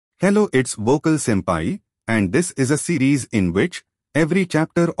Hello, it's Vocal Senpai, and this is a series in which every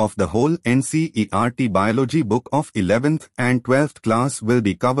chapter of the whole NCERT Biology book of 11th and 12th class will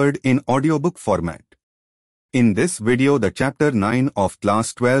be covered in audiobook format. In this video, the chapter 9 of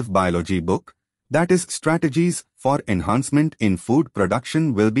class 12 biology book, that is Strategies for Enhancement in Food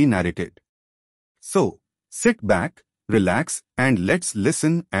Production, will be narrated. So, sit back, relax, and let's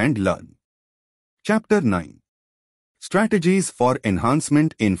listen and learn. Chapter 9. Strategies for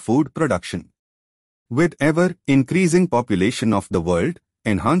Enhancement in Food Production. With ever-increasing population of the world,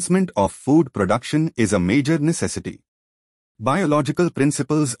 enhancement of food production is a major necessity. Biological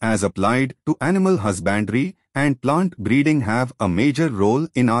principles as applied to animal husbandry and plant breeding have a major role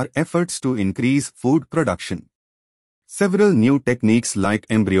in our efforts to increase food production. Several new techniques like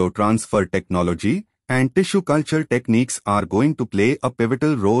embryo transfer technology and tissue culture techniques are going to play a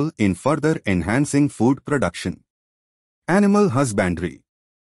pivotal role in further enhancing food production. Animal husbandry.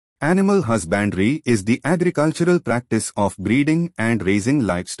 Animal husbandry is the agricultural practice of breeding and raising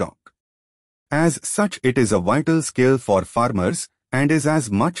livestock. As such, it is a vital skill for farmers and is as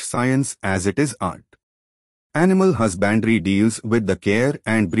much science as it is art. Animal husbandry deals with the care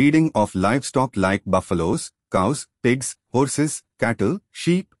and breeding of livestock like buffaloes, cows, pigs, horses, cattle,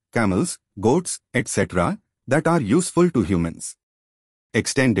 sheep, camels, goats, etc. that are useful to humans.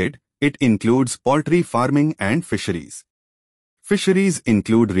 Extended, it includes poultry farming and fisheries. Fisheries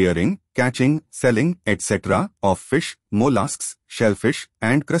include rearing, catching, selling, etc. of fish, mollusks, shellfish,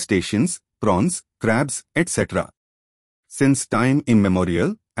 and crustaceans, prawns, crabs, etc. Since time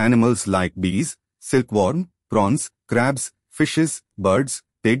immemorial, animals like bees, silkworm, prawns, crabs, fishes, birds,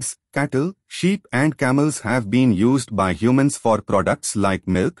 pigs, cattle, sheep and camels have been used by humans for products like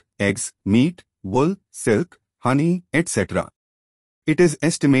milk, eggs, meat, wool, silk, honey, etc. It is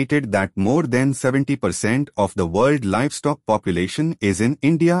estimated that more than 70% of the world livestock population is in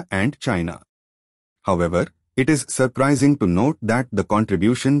India and China. However, it is surprising to note that the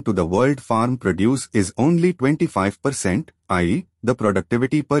contribution to the world farm produce is only 25%, i.e., the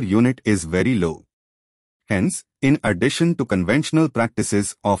productivity per unit is very low. Hence, in addition to conventional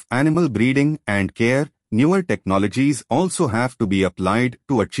practices of animal breeding and care, newer technologies also have to be applied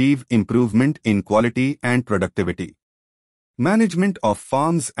to achieve improvement in quality and productivity. Management of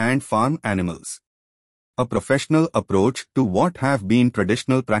farms and farm animals. A professional approach to what have been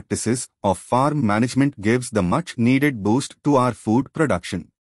traditional practices of farm management gives the much-needed boost to our food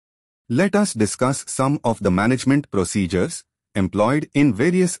production. Let us discuss some of the management procedures employed in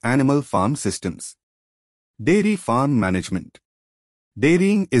various animal farm systems. Dairy farm management.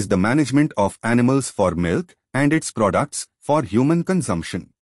 Dairying is the management of animals for milk and its products for human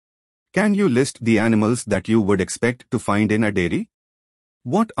consumption. Can you list the animals that you would expect to find in a dairy?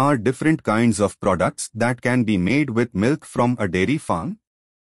 What are different kinds of products that can be made with milk from a dairy farm?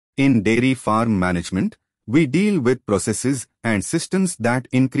 In dairy farm management, we deal with processes and systems that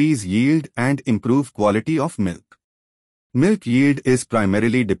increase yield and improve quality of milk. Milk yield is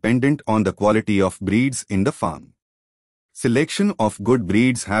primarily dependent on the quality of breeds in the farm. Selection of good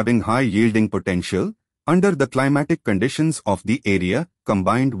breeds having high yielding potential under the climatic conditions of the area,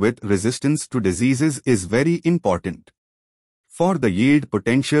 combined with resistance to diseases, is very important. For the yield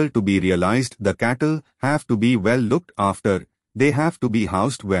potential to be realized, the cattle have to be well looked after, they have to be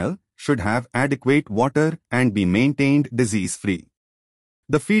housed well, should have adequate water and be maintained disease-free.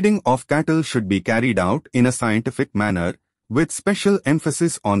 The feeding of cattle should be carried out in a scientific manner, with special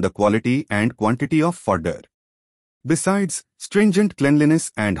emphasis on the quality and quantity of fodder. Besides stringent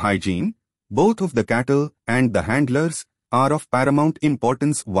cleanliness and hygiene, both of the cattle and the handlers are of paramount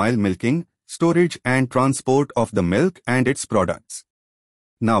importance while milking, storage and transport of the milk and its products.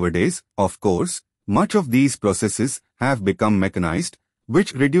 Nowadays, of course, much of these processes have become mechanized,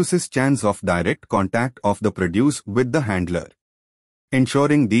 which reduces chance of direct contact of the produce with the handler.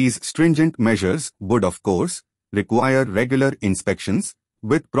 Ensuring these stringent measures would, of course, require regular inspections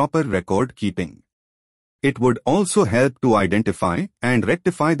with proper record keeping. It would also help to identify and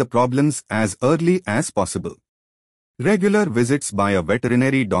rectify the problems as early as possible. Regular visits by a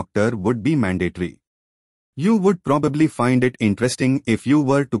veterinary doctor would be mandatory. You would probably find it interesting if you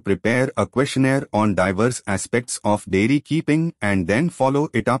were to prepare a questionnaire on diverse aspects of dairy keeping and then follow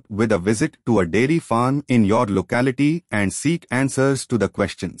it up with a visit to a dairy farm in your locality and seek answers to the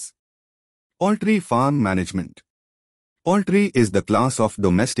questions. Poultry farm management. Poultry is the class of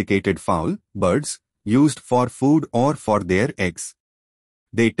domesticated fowl, birds, used for food or for their eggs.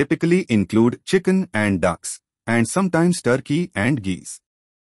 They typically include chicken and ducks, and sometimes turkey and geese.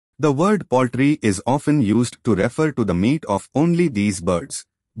 The word poultry is often used to refer to the meat of only these birds,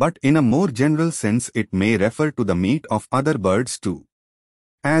 but in a more general sense it may refer to the meat of other birds too.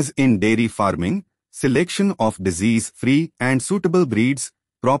 As in dairy farming, selection of disease-free and suitable breeds,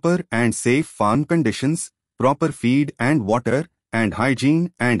 proper and safe farm conditions, proper feed and water, and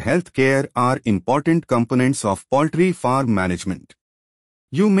hygiene and health care are important components of poultry farm management.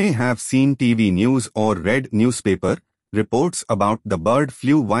 You may have seen TV news or read newspaper reports about the bird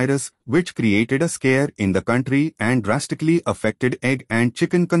flu virus, which created a scare in the country and drastically affected egg and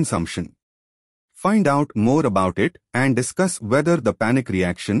chicken consumption. Find out more about it and discuss whether the panic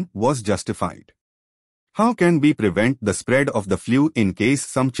reaction was justified. How can we prevent the spread of the flu in case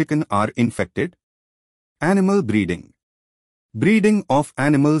some chicken are infected? Animal breeding. Breeding of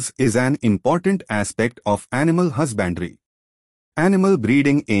animals is an important aspect of animal husbandry. Animal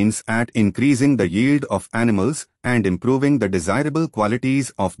breeding aims at increasing the yield of animals and improving the desirable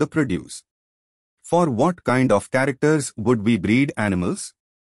qualities of the produce. For what kind of characters would we breed animals?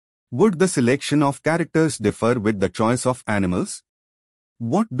 Would the selection of characters differ with the choice of animals?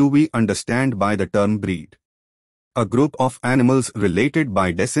 What do we understand by the term breed? A group of animals related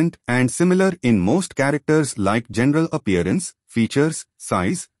by descent and similar in most characters like general appearance, features,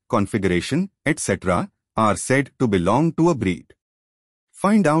 size, configuration, etc., are said to belong to a breed.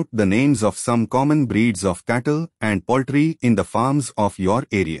 Find out the names of some common breeds of cattle and poultry in the farms of your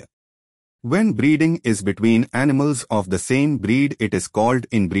area. When breeding is between animals of the same breed, it is called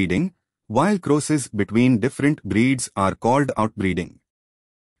inbreeding, while crosses between different breeds are called outbreeding.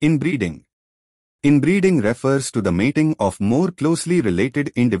 Inbreeding. Inbreeding refers to the mating of more closely related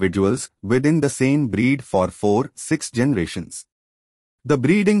individuals within the same breed for 4-6 generations. The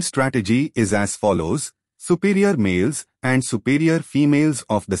breeding strategy is as follows. Superior males and superior females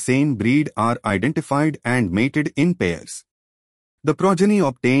of the same breed are identified and mated in pairs. The progeny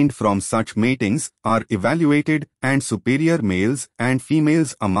obtained from such matings are evaluated and superior males and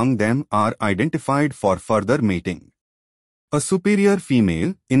females among them are identified for further mating. A superior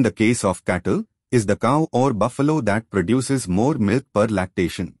female, in the case of cattle, is the cow or buffalo that produces more milk per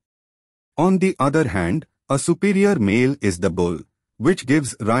lactation. On the other hand, a superior male is the bull, which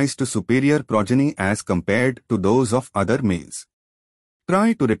gives rise to superior progeny as compared to those of other males.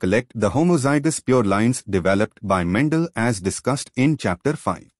 Try to recollect the homozygous pure lines developed by Mendel as discussed in Chapter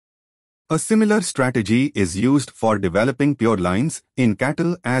 5. A similar strategy is used for developing pure lines in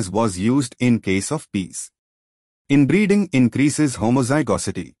cattle as was used in case of peas. Inbreeding increases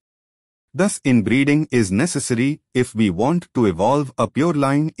homozygosity. Thus, inbreeding is necessary if we want to evolve a pure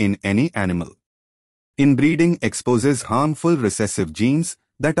line in any animal. Inbreeding exposes harmful recessive genes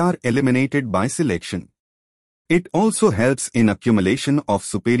that are eliminated by selection. It also helps in accumulation of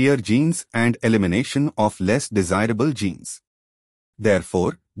superior genes and elimination of less desirable genes.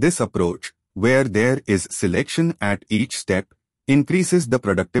 Therefore, this approach, where there is selection at each step, increases the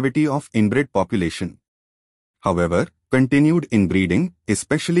productivity of inbred population. However, continued inbreeding,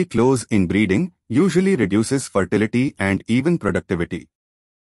 especially close inbreeding, usually reduces fertility and even productivity.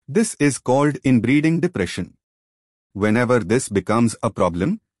 This is called inbreeding depression. Whenever this becomes a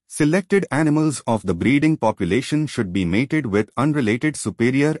problem, selected animals of the breeding population should be mated with unrelated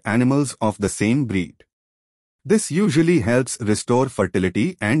superior animals of the same breed. This usually helps restore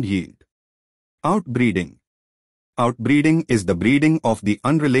fertility and yield. Outbreeding. Outbreeding is the breeding of the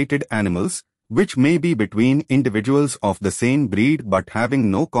unrelated animals, which may be between individuals of the same breed but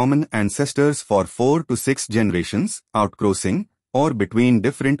having no common ancestors for 4 to 6 generations, outcrossing, or between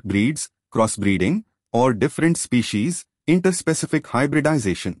different breeds, crossbreeding, or different species, interspecific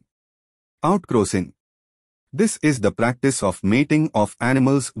hybridization. Outcrossing. This is the practice of mating of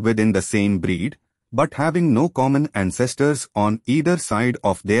animals within the same breed, but having no common ancestors on either side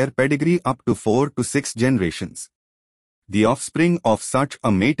of their pedigree up to 4 to 6 generations. The offspring of such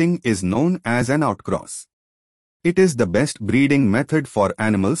a mating is known as an outcross. It is the best breeding method for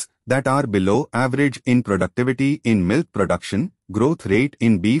animals that are below average in productivity in milk production, growth rate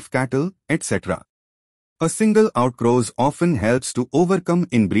in beef cattle, etc. A single outcross often helps to overcome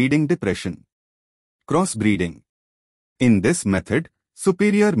inbreeding depression. Crossbreeding. In this method,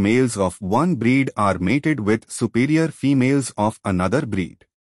 superior males of one breed are mated with superior females of another breed.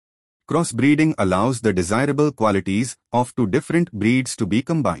 Crossbreeding allows the desirable qualities of two different breeds to be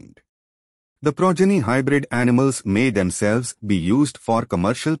combined. The progeny hybrid animals may themselves be used for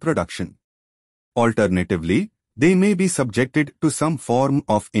commercial production. Alternatively, they may be subjected to some form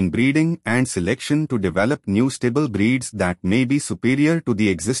of inbreeding and selection to develop new stable breeds that may be superior to the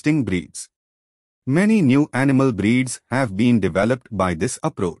existing breeds. Many new animal breeds have been developed by this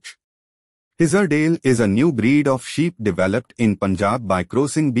approach. Hizardale is a new breed of sheep developed in Punjab by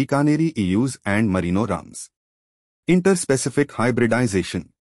crossing Bikaneri ewes and Merino rams. Interspecific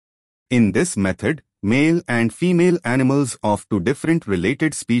hybridization. In this method, male and female animals of two different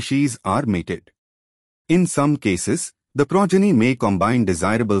related species are mated. In some cases, the progeny may combine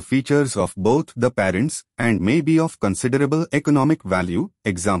desirable features of both the parents and may be of considerable economic value.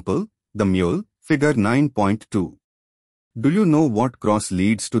 Example, the mule, figure 9.2. Do you know what cross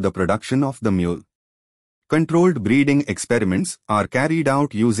leads to the production of the mule? Controlled breeding experiments are carried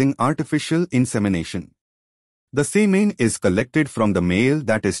out using artificial insemination. The semen is collected from the male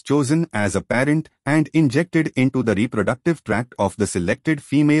that is chosen as a parent and injected into the reproductive tract of the selected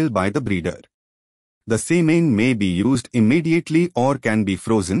female by the breeder. The semen may be used immediately or can be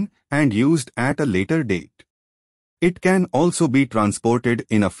frozen and used at a later date. It can also be transported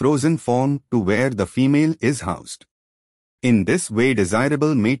in a frozen form to where the female is housed. In this way,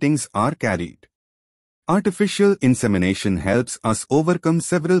 desirable matings are carried. Artificial insemination helps us overcome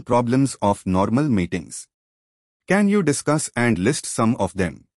several problems of normal matings. Can you discuss and list some of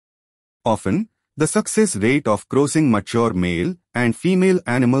them? Often, the success rate of crossing mature male and female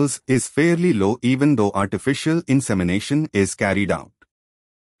animals is fairly low even though artificial insemination is carried out.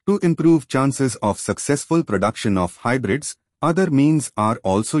 To improve chances of successful production of hybrids, other means are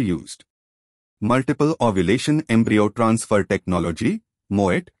also used. Multiple ovulation embryo transfer technology,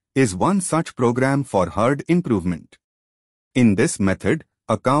 MOET, is one such program for herd improvement. In this method,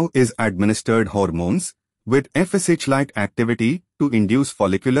 a cow is administered hormones with FSH-like activity to induce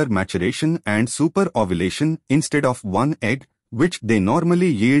follicular maturation and superovulation. Instead of one egg, which they normally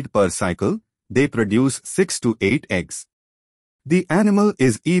yield per cycle, they produce 6 to 8 eggs. The animal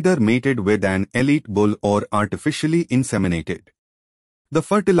is either mated with an elite bull or artificially inseminated. The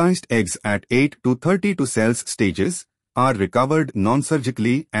fertilized eggs at 8 to 32 cells stages are recovered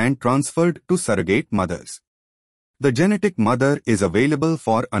non-surgically and transferred to surrogate mothers. The genetic mother is available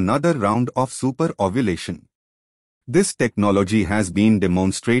for another round of superovulation. This technology has been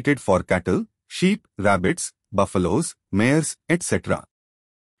demonstrated for cattle, sheep, rabbits, buffaloes, mares, etc.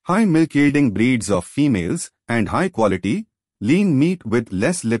 High milk-yielding breeds of females and high-quality, lean meat with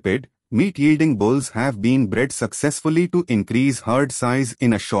less lipid, meat-yielding bulls have been bred successfully to increase herd size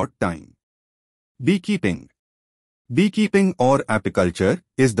in a short time. Beekeeping. Beekeeping or apiculture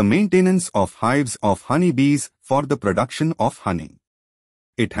is the maintenance of hives of honeybees for the production of honey.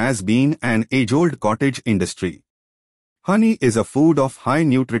 It has been an age-old cottage industry. Honey is a food of high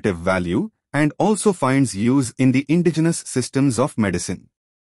nutritive value and also finds use in the indigenous systems of medicine.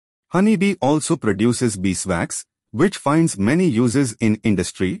 Honeybee also produces beeswax, which finds many uses in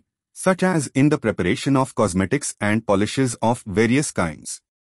industry, such as in the preparation of cosmetics and polishes of various kinds.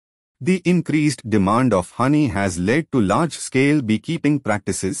 The increased demand of honey has led to large-scale beekeeping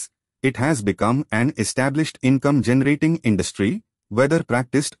practices. It has become an established income-generating industry, whether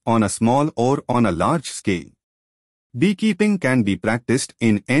practiced on a small or on a large scale. Beekeeping can be practiced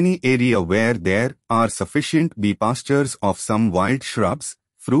in any area where there are sufficient bee pastures of some wild shrubs,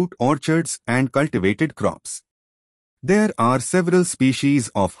 fruit orchards, and cultivated crops. There are several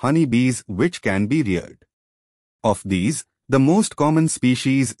species of honeybees which can be reared. Of these, the most common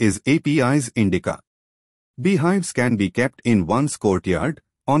species is Apis indica. Beehives can be kept in one's courtyard,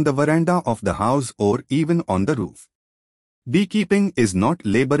 on the veranda of the house, or even on the roof. Beekeeping is not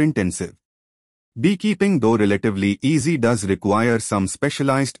labor-intensive. Beekeeping, though relatively easy, does require some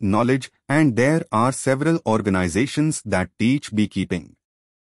specialized knowledge, and there are several organizations that teach beekeeping.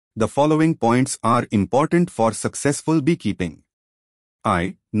 The following points are important for successful beekeeping.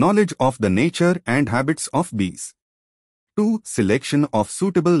 I. Knowledge of the nature and habits of bees. 2. Selection of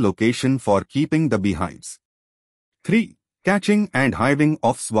suitable location for keeping the beehives. 3. Catching and hiving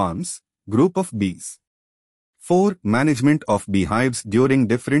of swarms, group of bees. 4. Management of beehives during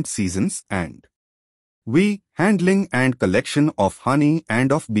different seasons and handling and collection of honey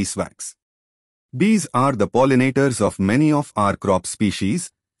and of beeswax. Bees are the pollinators of many of our crop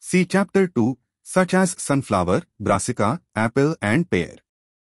species, see Chapter 2, such as sunflower, brassica, apple and pear.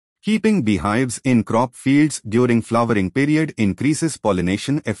 Keeping beehives in crop fields during flowering period increases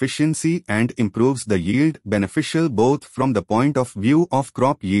pollination efficiency and improves the yield, beneficial both from the point of view of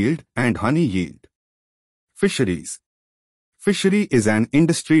crop yield and honey yield. Fisheries. Fishery is an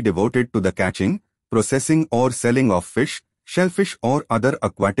industry devoted to the catching, processing or selling of fish, shellfish or other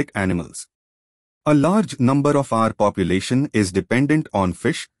aquatic animals. A large number of our population is dependent on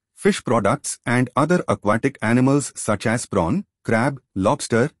fish, fish products and other aquatic animals such as prawn, crab,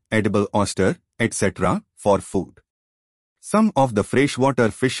 lobster, edible oyster, etc. for food. Some of the freshwater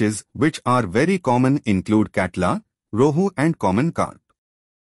fishes which are very common include catla, rohu and common carp.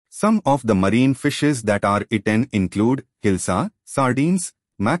 Some of the marine fishes that are eaten include hilsa, sardines,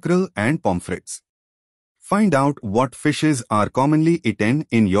 mackerel and pomfrets. Find out what fishes are commonly eaten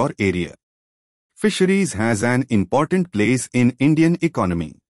in your area. Fisheries has an important place in Indian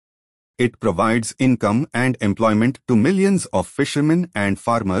economy. It provides income and employment to millions of fishermen and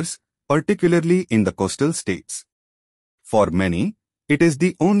farmers, particularly in the coastal states. For many, it is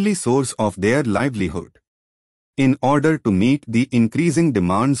the only source of their livelihood. In order to meet the increasing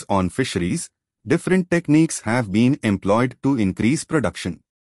demands on fisheries, different techniques have been employed to increase production.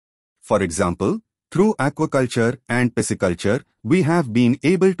 For example, through aquaculture and pisciculture, we have been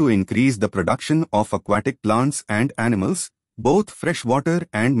able to increase the production of aquatic plants and animals, both freshwater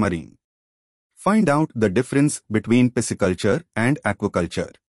and marine. Find out the difference between pisciculture and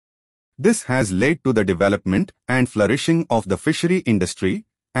aquaculture. This has led to the development and flourishing of the fishery industry,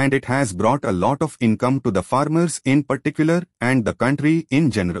 and it has brought a lot of income to the farmers in particular and the country in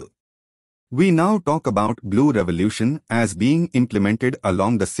general. We now talk about Blue Revolution as being implemented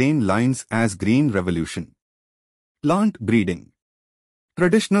along the same lines as Green Revolution. Plant breeding.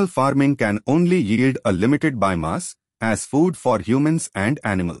 Traditional farming can only yield a limited biomass as food for humans and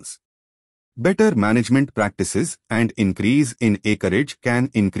animals. Better management practices and increase in acreage can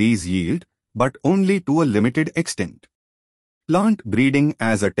increase yield, but only to a limited extent. Plant breeding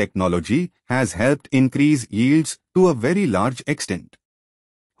as a technology has helped increase yields to a very large extent.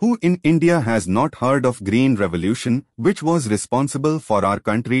 Who in India has not heard of Green Revolution, which was responsible for our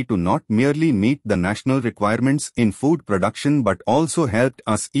country to not merely meet the national requirements in food production but also helped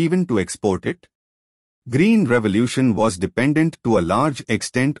us even to export it? Green Revolution was dependent to a large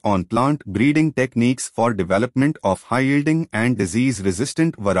extent on plant breeding techniques for development of high-yielding and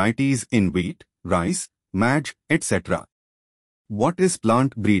disease-resistant varieties in wheat, rice, maize, etc. What is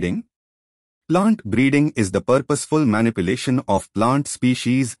plant breeding? Plant breeding is the purposeful manipulation of plant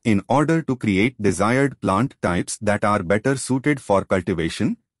species in order to create desired plant types that are better suited for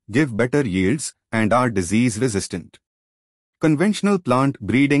cultivation, give better yields, and are disease-resistant. Conventional plant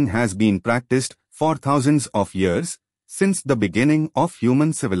breeding has been practiced for thousands of years. Since the beginning of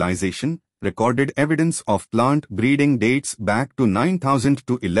human civilization, recorded evidence of plant breeding dates back to 9,000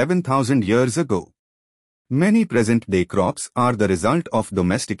 to 11,000 years ago. Many present-day crops are the result of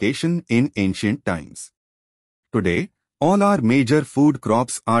domestication in ancient times. Today, all our major food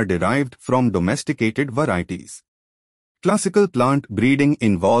crops are derived from domesticated varieties. Classical plant breeding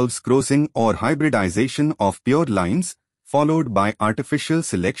involves crossing or hybridization of pure lines, followed by artificial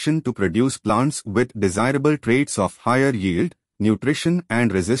selection to produce plants with desirable traits of higher yield, nutrition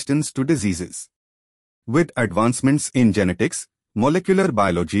and resistance to diseases. With advancements in genetics, molecular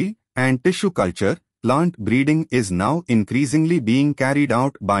biology, and tissue culture, plant breeding is now increasingly being carried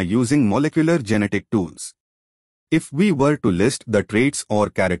out by using molecular genetic tools. If we were to list the traits or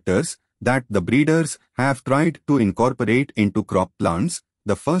characters that the breeders have tried to incorporate into crop plants,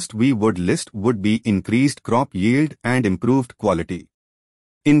 the first we would list would be increased crop yield and improved quality.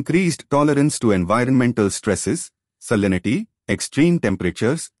 Increased tolerance to environmental stresses, salinity, extreme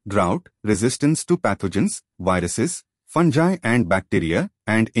temperatures, drought, resistance to pathogens, viruses, fungi and bacteria,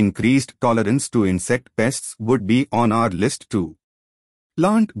 and increased tolerance to insect pests would be on our list too.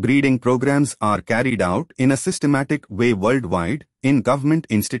 Plant breeding programs are carried out in a systematic way worldwide in government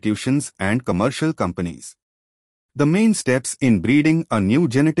institutions and commercial companies. The main steps in breeding a new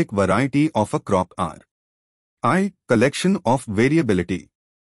genetic variety of a crop are: I. Collection of variability.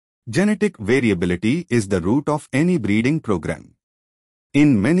 Genetic variability is the root of any breeding program.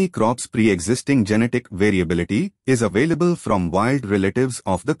 In many crops, pre-existing genetic variability is available from wild relatives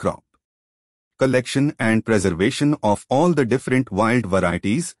of the crop. Collection and preservation of all the different wild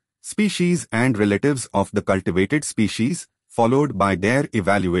varieties, species and relatives of the cultivated species, followed by their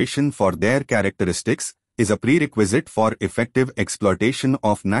evaluation for their characteristics, is a prerequisite for effective exploitation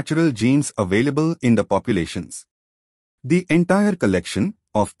of natural genes available in the populations. The entire collection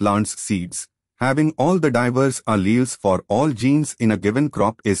of plants' seeds, having all the diverse alleles for all genes in a given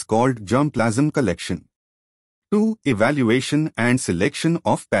crop, is called germplasm collection. 2. Evaluation and selection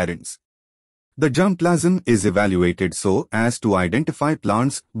of parents. The germplasm is evaluated so as to identify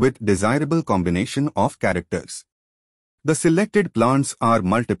plants with desirable combination of characters. The selected plants are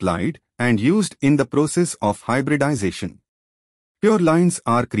multiplied and used in the process of hybridization. Pure lines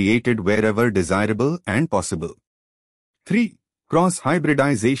are created wherever desirable and possible. 3.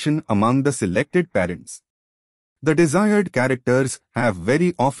 Cross-hybridization among the selected parents. The desired characters have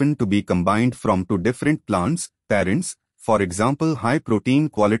very often to be combined from two different plants, parents. For example, high protein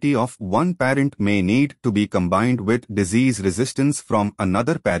quality of one parent may need to be combined with disease resistance from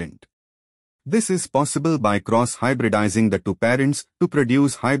another parent. This is possible by cross-hybridizing the two parents to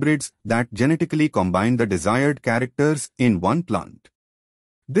produce hybrids that genetically combine the desired characters in one plant.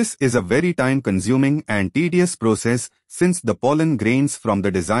 This is a very time-consuming and tedious process since the pollen grains from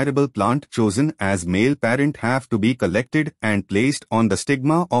the desirable plant chosen as male parent have to be collected and placed on the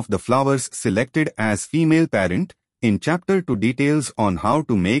stigma of the flowers selected as female parent. In Chapter 2, details on how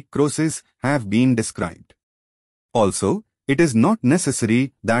to make crosses have been described. Also, it is not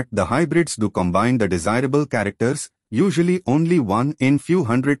necessary that the hybrids do combine the desirable characters. Usually only one in few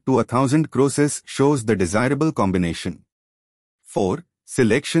hundred to 1,000 crosses shows the desirable combination. 4.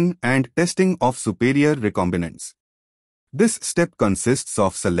 Selection and testing of superior recombinants. This step consists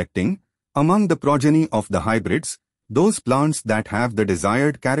of selecting, among the progeny of the hybrids, those plants that have the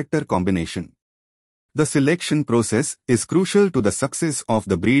desired character combination. The selection process is crucial to the success of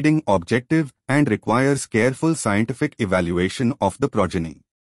the breeding objective and requires careful scientific evaluation of the progeny.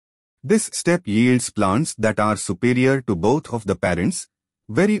 This step yields plants that are superior to both of the parents.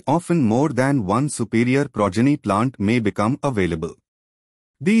 Very often more than one superior progeny plant may become available.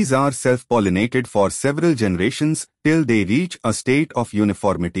 These are self-pollinated for several generations till they reach a state of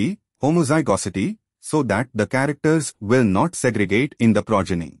uniformity, homozygosity, so that the characters will not segregate in the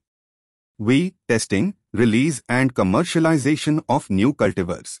progeny. Testing, release and commercialization of new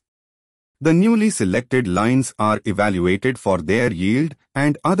cultivars. The newly selected lines are evaluated for their yield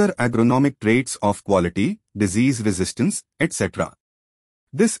and other agronomic traits of quality, disease resistance, etc.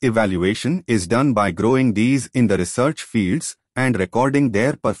 This evaluation is done by growing these in the research fields and recording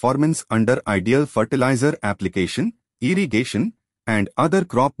their performance under ideal fertilizer application, irrigation, and other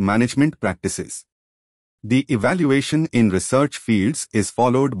crop management practices. The evaluation in research fields is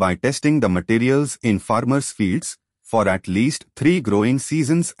followed by testing the materials in farmers' fields for at least 3 growing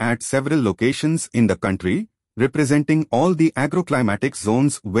seasons at several locations in the country, representing all the agroclimatic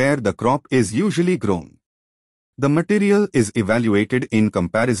zones where the crop is usually grown. The material is evaluated in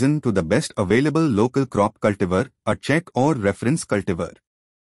comparison to the best available local crop cultivar, a check or reference cultivar.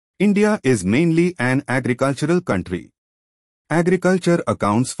 India is mainly an agricultural country. Agriculture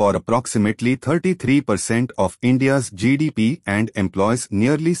accounts for approximately 33% of India's GDP and employs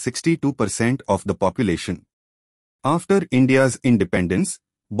nearly 62% of the population. After India's independence,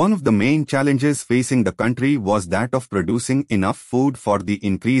 one of the main challenges facing the country was that of producing enough food for the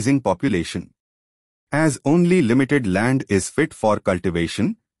increasing population. As only limited land is fit for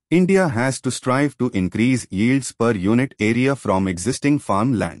cultivation, India has to strive to increase yields per unit area from existing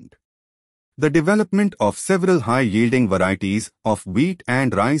farmland. The development of several high-yielding varieties of wheat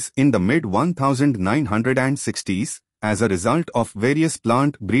and rice in the mid-1960s, as a result of various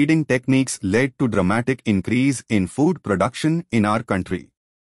plant breeding techniques, led to dramatic increase in food production in our country.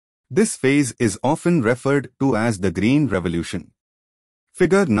 This phase is often referred to as the Green Revolution.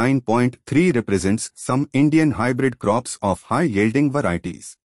 Figure 9.3 represents some Indian hybrid crops of high-yielding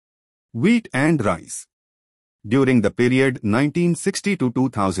varieties. Wheat and rice. During the period 1960 to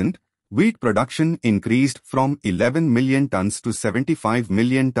 2000, wheat production increased from 11 million tons to 75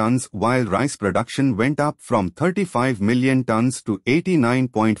 million tons, while rice production went up from 35 million tons to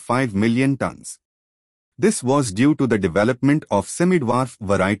 89.5 million tons. This was due to the development of semi-dwarf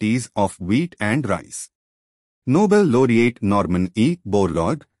varieties of wheat and rice. Nobel laureate Norman E.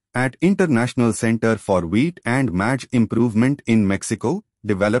 Borlaug, at International Center for Wheat and Maize Improvement in Mexico,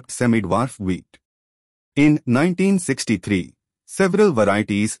 developed semi-dwarf wheat. In 1963, several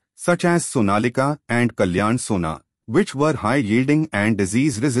varieties, such as Sonalika and Kalyan Sona, which were high-yielding and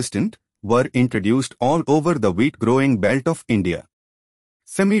disease-resistant, were introduced all over the wheat-growing belt of India.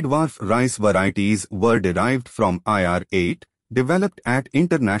 Semi-dwarf rice varieties were derived from IR-8, developed at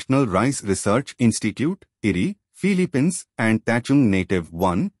International Rice Research Institute, IRI, Philippines, and Tachung Native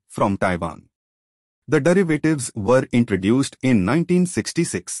 1, from Taiwan. The derivatives were introduced in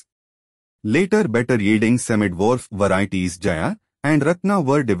 1966. Later better-yielding semi-dwarf varieties Jaya and Ratna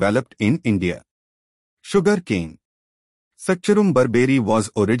were developed in India. Sugar cane. Sacharum barberry was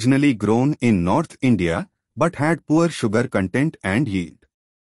originally grown in North India, but had poor sugar content and yield.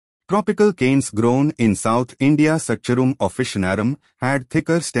 Tropical canes grown in South India, Sacharum officinarum, had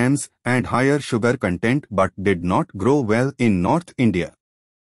thicker stems and higher sugar content but did not grow well in North India.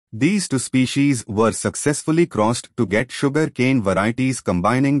 These two species were successfully crossed to get sugar cane varieties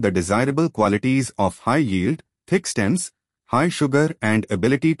combining the desirable qualities of high yield, thick stems, high sugar and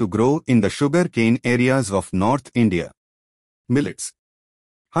ability to grow in the sugar cane areas of North India. Millets.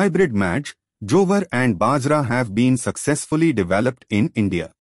 Hybrid Maize, Jowar and Bajra have been successfully developed in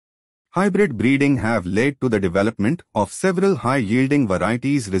India. Hybrid breeding have led to the development of several high-yielding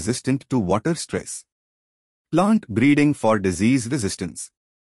varieties resistant to water stress. Plant breeding for disease resistance.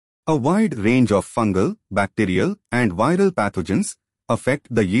 A wide range of fungal, bacterial, and viral pathogens affect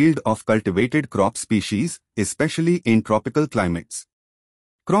the yield of cultivated crop species, especially in tropical climates.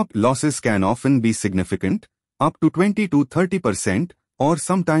 Crop losses can often be significant, up to 20 to 30%, or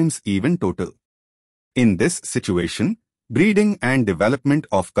sometimes even total. In this situation, breeding and development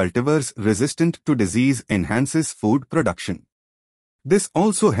of cultivars resistant to disease enhances food production. This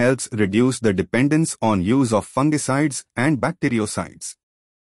also helps reduce the dependence on use of fungicides and bactericides.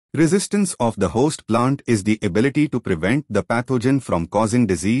 Resistance of the host plant is the ability to prevent the pathogen from causing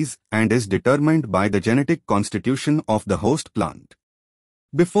disease and is determined by the genetic constitution of the host plant.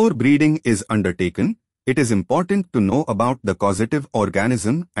 Before breeding is undertaken, it is important to know about the causative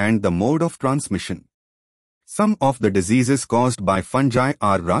organism and the mode of transmission. Some of the diseases caused by fungi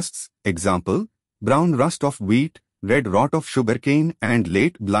are rusts, example, brown rust of wheat, red rot of sugarcane and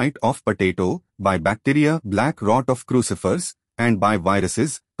late blight of potato, by bacteria black rot of crucifers, and by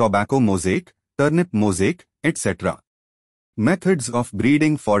viruses, tobacco mosaic, turnip mosaic, etc. Methods of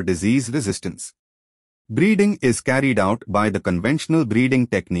breeding for disease resistance. Breeding is carried out by the conventional breeding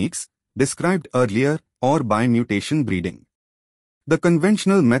techniques described earlier or by mutation breeding. The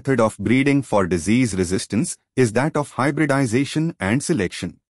conventional method of breeding for disease resistance is that of hybridization and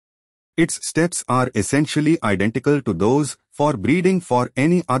selection. Its steps are essentially identical to those for breeding for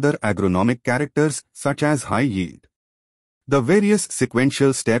any other agronomic characters such as high yield. The various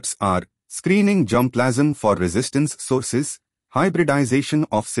sequential steps are screening germplasm for resistance sources, hybridization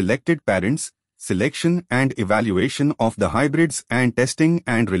of selected parents, selection and evaluation of the hybrids and testing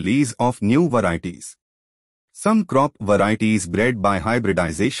and release of new varieties. Some crop varieties bred by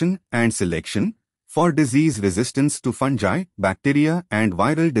hybridization and selection for disease resistance to fungi, bacteria and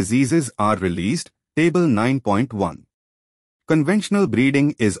viral diseases are released, Table 9.1. Conventional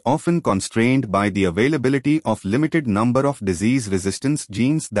breeding is often constrained by the availability of limited number of disease resistance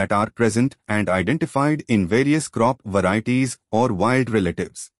genes that are present and identified in various crop varieties or wild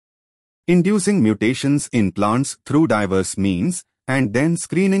relatives. Inducing mutations in plants through diverse means and then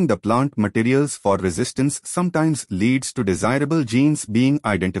screening the plant materials for resistance sometimes leads to desirable genes being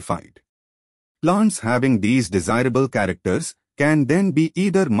identified. Plants having these desirable characters can then be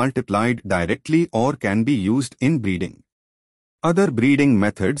either multiplied directly or can be used in breeding. Other breeding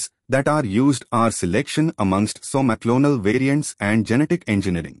methods that are used are selection amongst somaclonal variants and genetic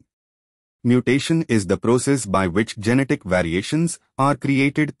engineering. Mutation is the process by which genetic variations are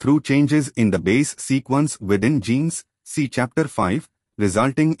created through changes in the base sequence within genes, see Chapter 5,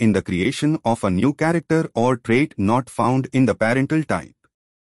 resulting in the creation of a new character or trait not found in the parental type.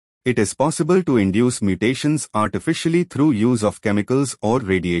 It is possible to induce mutations artificially through use of chemicals or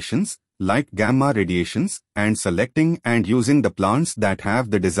radiations, like gamma radiations, and selecting and using the plants that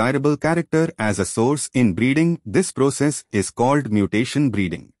have the desirable character as a source in breeding. This process is called mutation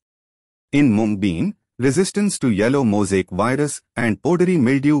breeding. In mung bean, resistance to yellow mosaic virus and powdery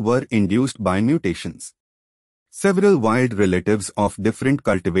mildew were induced by mutations. Several wild relatives of different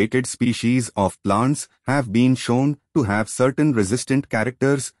cultivated species of plants have been shown to have certain resistant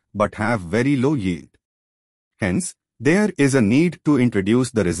characters but have very low yield. Hence, there is a need to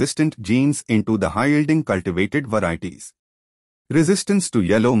introduce the resistant genes into the high-yielding cultivated varieties. Resistance to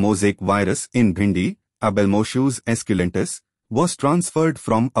yellow mosaic virus in bhindi, Abelmoschus esculentus, was transferred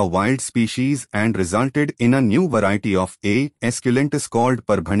from a wild species and resulted in a new variety of A. esculentus called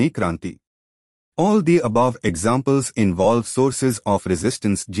Parbhani Kranti. All the above examples involve sources of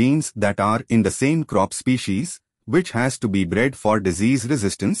resistance genes that are in the same crop species, which has to be bred for disease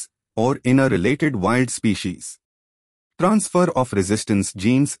resistance, or in a related wild species. Transfer of resistance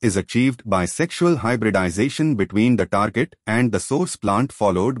genes is achieved by sexual hybridization between the target and the source plant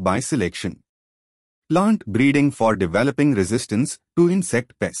followed by selection. Plant breeding for developing resistance to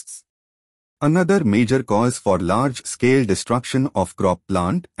insect pests. Another major cause for large-scale destruction of crop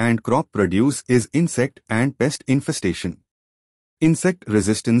plant and crop produce is insect and pest infestation. Insect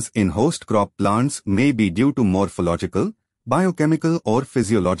resistance in host crop plants may be due to morphological, biochemical or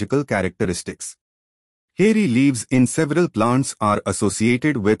physiological characteristics. Hairy leaves in several plants are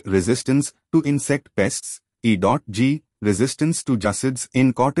associated with resistance to insect pests, E.g., resistance to jussids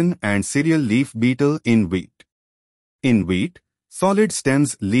in cotton and cereal leaf beetle in wheat. In wheat, solid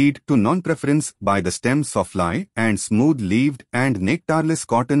stems lead to non-preference by the stem sawfly and smooth-leaved and nectarless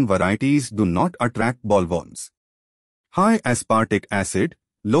cotton varieties do not attract bollworms. High aspartic acid,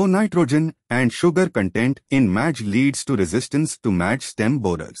 low nitrogen and sugar content in madge leads to resistance to madge stem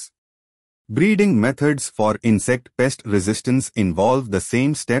borers. Breeding methods for insect pest resistance involve the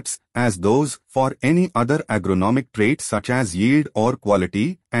same steps as those for any other agronomic trait such as yield or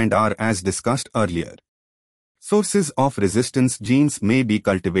quality and are as discussed earlier. Sources of resistance genes may be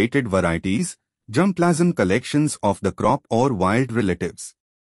cultivated varieties, germplasm collections of the crop or wild relatives.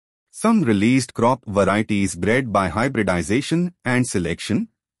 Some released crop varieties bred by hybridization and selection,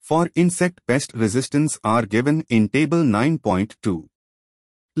 for insect pest resistance are given in Table 9.2.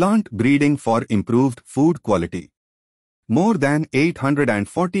 Plant breeding for improved food quality. More than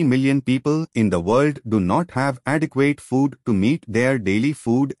 840 million people in the world do not have adequate food to meet their daily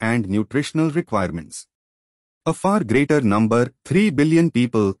food and nutritional requirements. A far greater number, 3 billion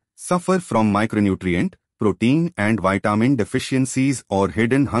people, suffer from micronutrient, protein and vitamin deficiencies or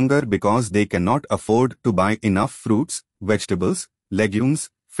hidden hunger because they cannot afford to buy enough fruits, vegetables, legumes,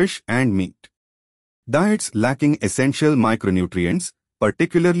 fish and meat. Diets lacking essential micronutrients,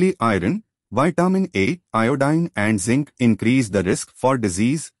 particularly iron, vitamin A, iodine and zinc increase the risk for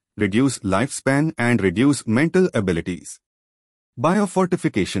disease, reduce lifespan and reduce mental abilities.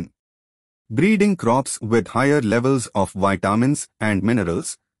 Biofortification. Breeding crops with higher levels of vitamins and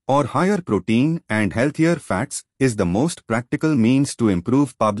minerals, or higher protein and healthier fats, is the most practical means to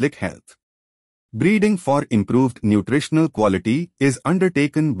improve public health. Breeding for improved nutritional quality is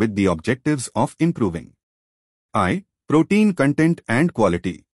undertaken with the objectives of improving I. Protein content and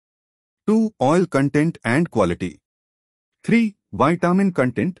quality. 2. Oil content and quality. 3. Vitamin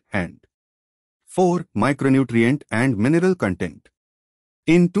content and 4. Micronutrient and mineral content.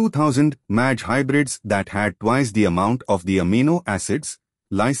 In 2000, match hybrids that had twice the amount of the amino acids,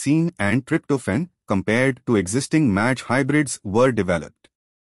 lysine and tryptophan, compared to existing match hybrids were developed.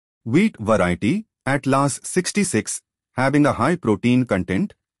 Wheat variety, Atlas 66, having a high protein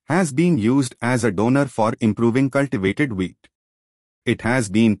content, has been used as a donor for improving cultivated wheat. It has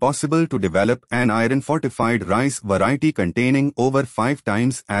been possible to develop an iron-fortified rice variety containing over 5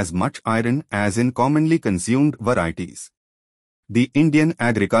 times as much iron as in commonly consumed varieties. The Indian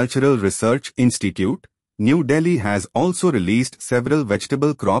Agricultural Research Institute, New Delhi has also released several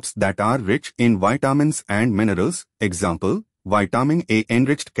vegetable crops that are rich in vitamins and minerals, example, vitamin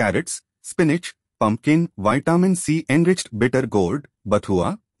A-enriched carrots, spinach, pumpkin, vitamin C-enriched bitter gourd,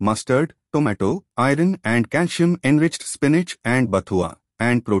 bathua, mustard, tomato, iron and calcium-enriched spinach and bathua,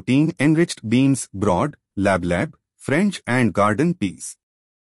 and protein-enriched beans, broad, lab, French and garden peas.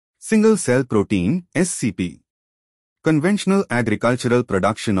 Single-cell protein, SCP. Conventional agricultural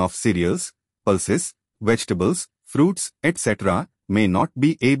production of cereals, pulses, vegetables, fruits, etc. may not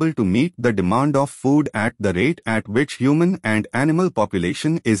be able to meet the demand of food at the rate at which human and animal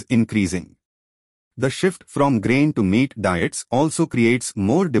population is increasing. The shift from grain to meat diets also creates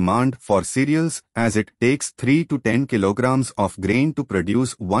more demand for cereals as it takes 3 to 10 kilograms of grain to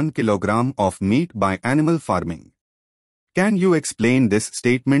produce 1 kilogram of meat by animal farming. Can you explain this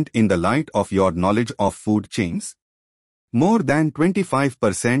statement in the light of your knowledge of food chains? More than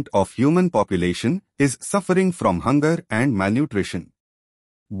 25% of human population is suffering from hunger and malnutrition.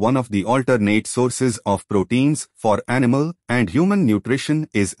 One of the alternate sources of proteins for animal and human nutrition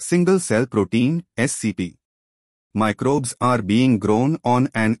is single-cell protein, SCP. Microbes are being grown on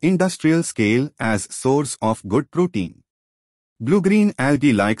an industrial scale as source of good protein. Blue-green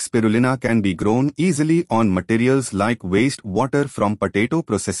algae like spirulina can be grown easily on materials like waste water from potato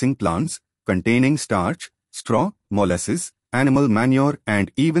processing plants, containing starch, straw, molasses, animal manure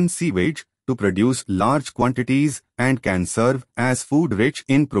and even sewage, to produce large quantities and can serve as food rich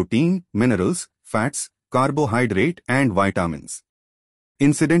in protein, minerals, fats, carbohydrate and vitamins.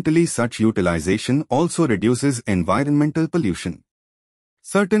 Incidentally, such utilization also reduces environmental pollution.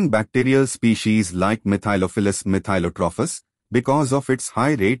 Certain bacterial species like Methylophilus methylotrophus, because of its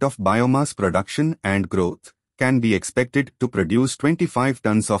high rate of biomass production and growth, can be expected to produce 25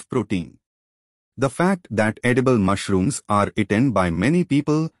 tons of protein. The fact that edible mushrooms are eaten by many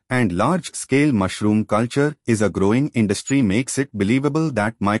people and large-scale mushroom culture is a growing industry makes it believable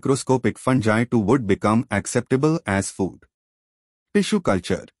that microscopic fungi too would become acceptable as food. Tissue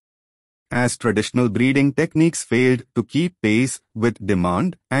culture. As traditional breeding techniques failed to keep pace with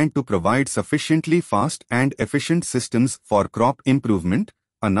demand and to provide sufficiently fast and efficient systems for crop improvement,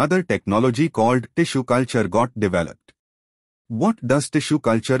 another technology called tissue culture got developed. What does tissue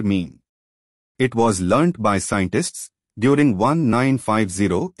culture mean? It was learnt by scientists during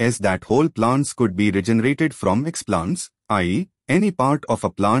 1950s that whole plants could be regenerated from explants, i.e., any part of a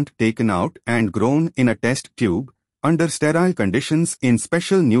plant taken out and grown in a test tube under sterile conditions in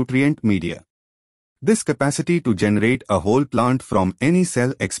special nutrient media. This capacity to generate a whole plant from any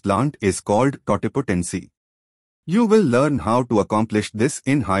cell explant is called totipotency. You will learn how to accomplish this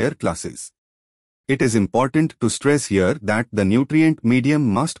in higher classes. It is important to stress here that the nutrient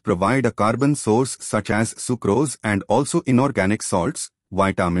medium must provide a carbon source such as sucrose and also inorganic salts,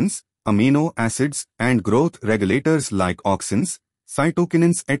 vitamins, amino acids and growth regulators like auxins,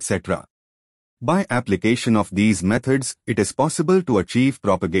 cytokinins, etc. By application of these methods, it is possible to achieve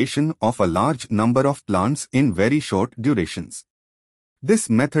propagation of a large number of plants in very short durations.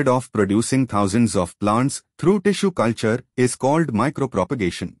 This method of producing thousands of plants through tissue culture is called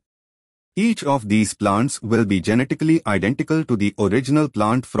micropropagation. Each of these plants will be genetically identical to the original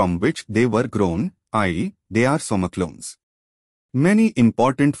plant from which they were grown, i.e., they are somaclones. Many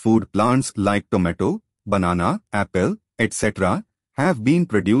important food plants like tomato, banana, apple, etc. have been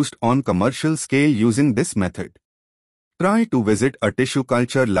produced on commercial scale using this method. Try to visit a tissue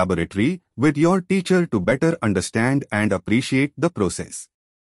culture laboratory with your teacher to better understand and appreciate the process.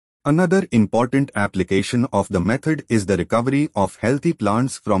 Another important application of the method is the recovery of healthy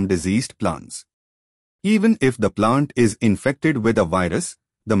plants from diseased plants. Even if the plant is infected with a virus,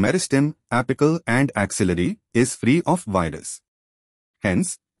 the meristem, apical and axillary is free of virus.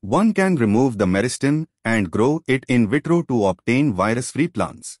 Hence, one can remove the meristem and grow it in vitro to obtain virus-free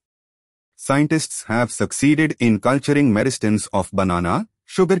plants. Scientists have succeeded in culturing meristems of banana,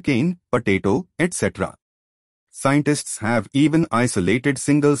 sugarcane, potato, etc. Scientists have even isolated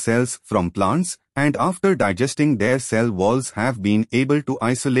single cells from plants and after digesting their cell walls have been able to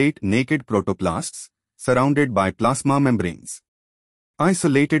isolate naked protoplasts surrounded by plasma membranes.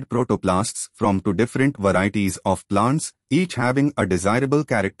 Isolated protoplasts from two different varieties of plants, each having a desirable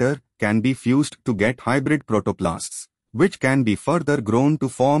character, can be fused to get hybrid protoplasts, which can be further grown to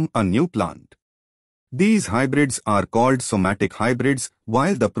form a new plant. These hybrids are called somatic hybrids,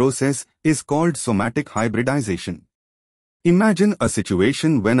 while the process is called somatic hybridization. Imagine a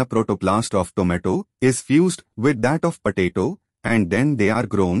situation when a protoplast of tomato is fused with that of potato, and then they are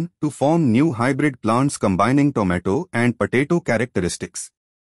grown to form new hybrid plants combining tomato and potato characteristics.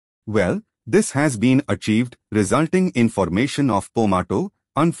 Well, this has been achieved, resulting in formation of pomato.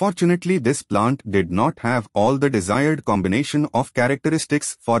 Unfortunately, this plant did not have all the desired combination of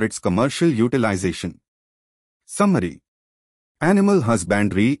characteristics for its commercial utilization. Summary: animal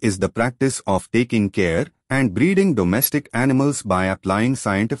husbandry is the practice of taking care and breeding domestic animals by applying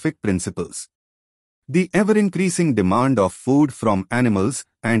scientific principles. The ever-increasing demand of food from animals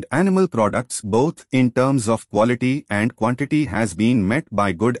and animal products both in terms of quality and quantity has been met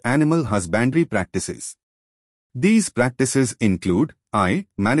by good animal husbandry practices. These practices include I.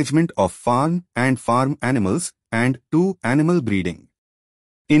 Management of farm and farm animals, and 2. Animal breeding.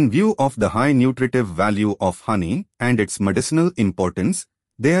 In view of the high nutritive value of honey and its medicinal importance,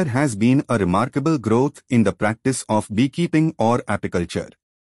 there has been a remarkable growth in the practice of beekeeping or apiculture.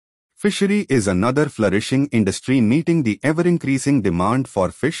 Fishery is another flourishing industry meeting the ever-increasing demand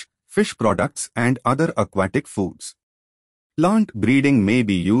for fish, fish products and other aquatic foods. Plant breeding may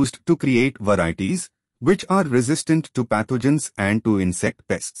be used to create varieties which are resistant to pathogens and to insect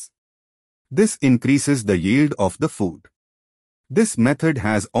pests. This increases the yield of the food. This method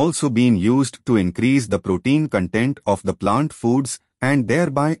has also been used to increase the protein content of the plant foods and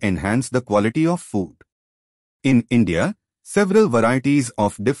thereby enhance the quality of food. In India, several varieties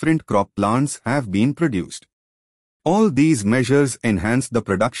of different crop plants have been produced. All these measures enhance the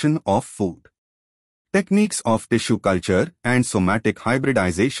production of food. Techniques of tissue culture and somatic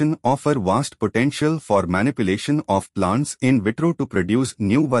hybridization offer vast potential for manipulation of plants in vitro to produce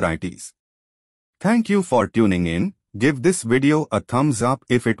new varieties. Thank you for tuning in. Give this video a thumbs up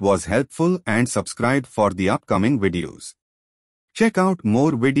if it was helpful and subscribe for the upcoming videos. Check out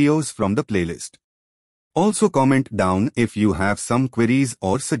more videos from the playlist. Also comment down if you have some queries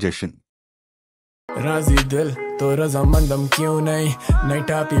or suggestion. राजी दिल तो रज़ामंदम क्यों नहीं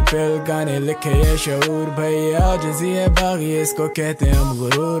टापी पिल गाने लिखे ये शऊर भैया आजिज़ी है बागी इसको कहते हम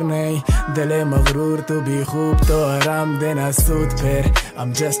गुरूर नहीं दिले मगरूर तू भी खूब तो आराम देना सूद फिर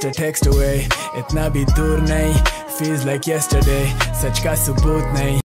I'm just a text away इतना भी दूर नहीं feels like yesterday सच का सबूत नहीं